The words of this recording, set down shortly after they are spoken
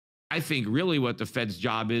I think really what the Fed's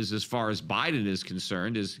job is, as far as Biden is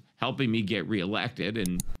concerned, is helping me get reelected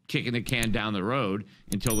and kicking the can down the road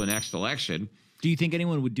until the next election. Do you think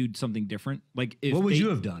anyone would do something different? Like, if what would you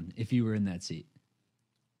have done if you were in that seat?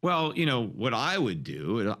 Well, you know, what I would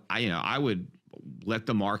do, I would let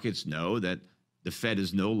the markets know that the Fed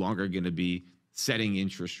is no longer going to be setting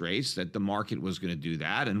interest rates, that the market was going to do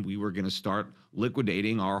that, and we were going to start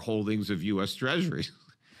liquidating our holdings of U.S. Treasuries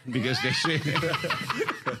because they should.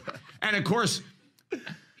 And of course,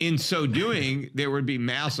 in so doing, there would be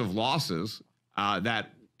massive losses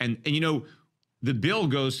and you know, the bill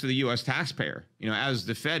goes to the U.S. taxpayer. You know, as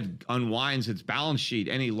the Fed unwinds its balance sheet,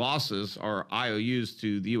 any losses are IOUs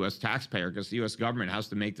to the U.S. taxpayer because the U.S. government has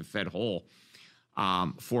to make the Fed whole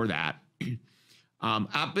for that.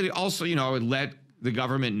 But also, you know, I would let the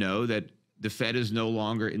government know that the Fed is no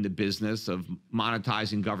longer in the business of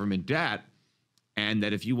monetizing government debt, and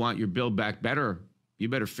that if you want your Build Back Better, you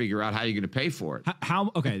better figure out how you're going to pay for it.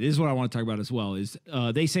 Okay, this is what I want to talk about as well. Is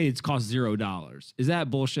they say it's cost $0. Is that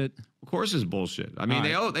bullshit? Of course, it's bullshit. I mean,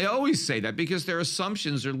 they always say that because their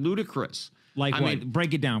assumptions are ludicrous. Like, I mean,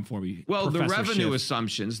 break it down for me. Well, Professor the revenue Schiff.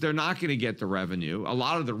 assumptions, they're not going to get the revenue. A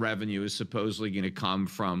lot of the revenue is supposedly going to come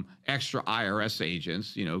from extra IRS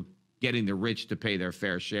agents, you know, getting the rich to pay their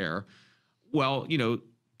fair share. Well, you know,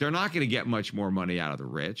 they're not going to get much more money out of the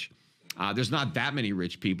rich. There's not that many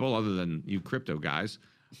rich people other than you crypto guys.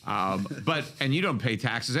 And you don't pay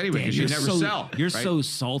taxes anyway because you never sell. You're right? so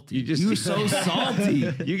salty. You're so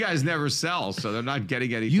salty. You guys never sell, so they're not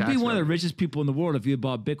getting any. You'd be tax one of the revenue. richest people in the world if you had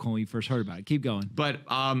bought Bitcoin when you first heard about it. Keep going. But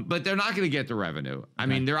they're not going to get the revenue. I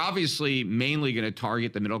mean, they're obviously mainly going to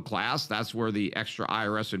target the middle class. That's where the extra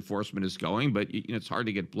IRS enforcement is going. But you know, it's hard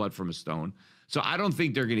to get blood from a stone. So I don't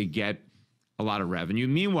think they're going to get a lot of revenue.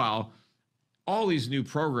 Meanwhile, all these new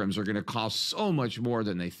programs are going to cost so much more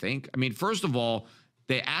than they think. I mean, first of all,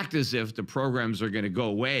 they act as if the programs are going to go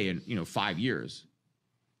away in, you know, 5 years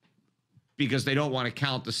because they don't want to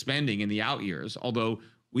count the spending in the out years. Although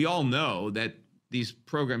we all know that these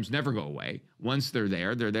programs never go away. Once they're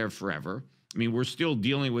there forever. I mean, we're still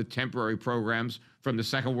dealing with temporary programs from the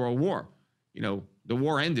Second World War. You know, the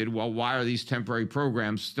war ended. Well, why are these temporary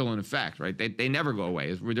programs still in effect, right? They never go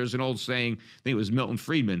away. There's an old saying, I think it was Milton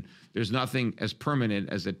Friedman, there's nothing as permanent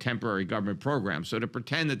as a temporary government program. So to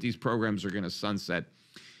pretend that these programs are going to sunset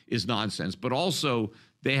is nonsense. But also,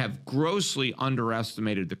 they have grossly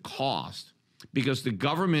underestimated the cost because the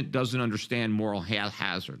government doesn't understand moral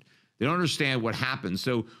hazard. They don't understand what happens.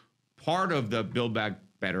 So part of the Build Back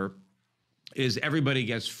Better is everybody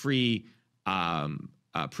gets free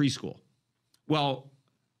preschool. Well,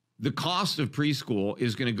 the cost of preschool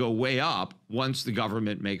is going to go way up once the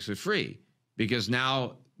government makes it free because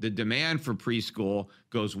now the demand for preschool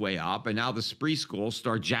goes way up, and now the preschool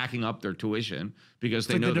start jacking up their tuition because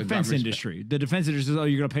they know the defense industry. The defense industry says, "Oh,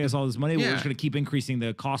 you're going to pay us all this money. Well, we're just going to keep increasing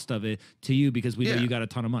the cost of it to you because we know you got a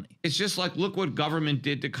ton of money." It's just like, look what government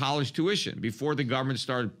did to college tuition. Before the government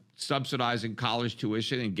started subsidizing college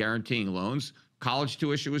tuition and guaranteeing loans, college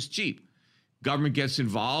tuition was cheap. Government gets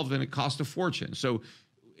involved and it costs a fortune. So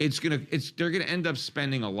they're gonna end up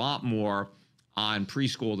spending a lot more on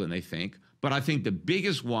preschool than they think. But I think the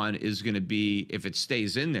biggest one is going to be, if it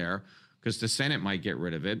stays in there, because the Senate might get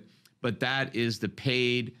rid of it, but that is the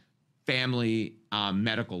paid family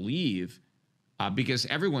medical leave, because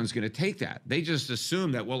everyone's going to take that. They just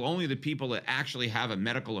assume that, well, only the people that actually have a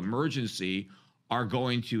medical emergency are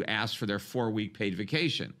going to ask for their 4-week paid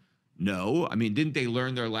vacation. No. I mean, didn't they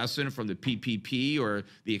learn their lesson from the PPP or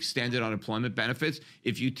the extended unemployment benefits?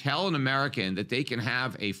 If you tell an American that they can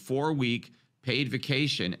have a 4-week paid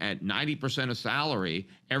vacation at 90% of salary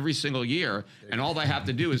every single year, and all they have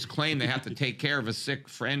to do is claim they have to take care of a sick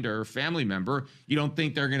friend or family member, you don't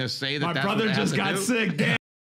think they're going to say that? My brother just got sick. Damn.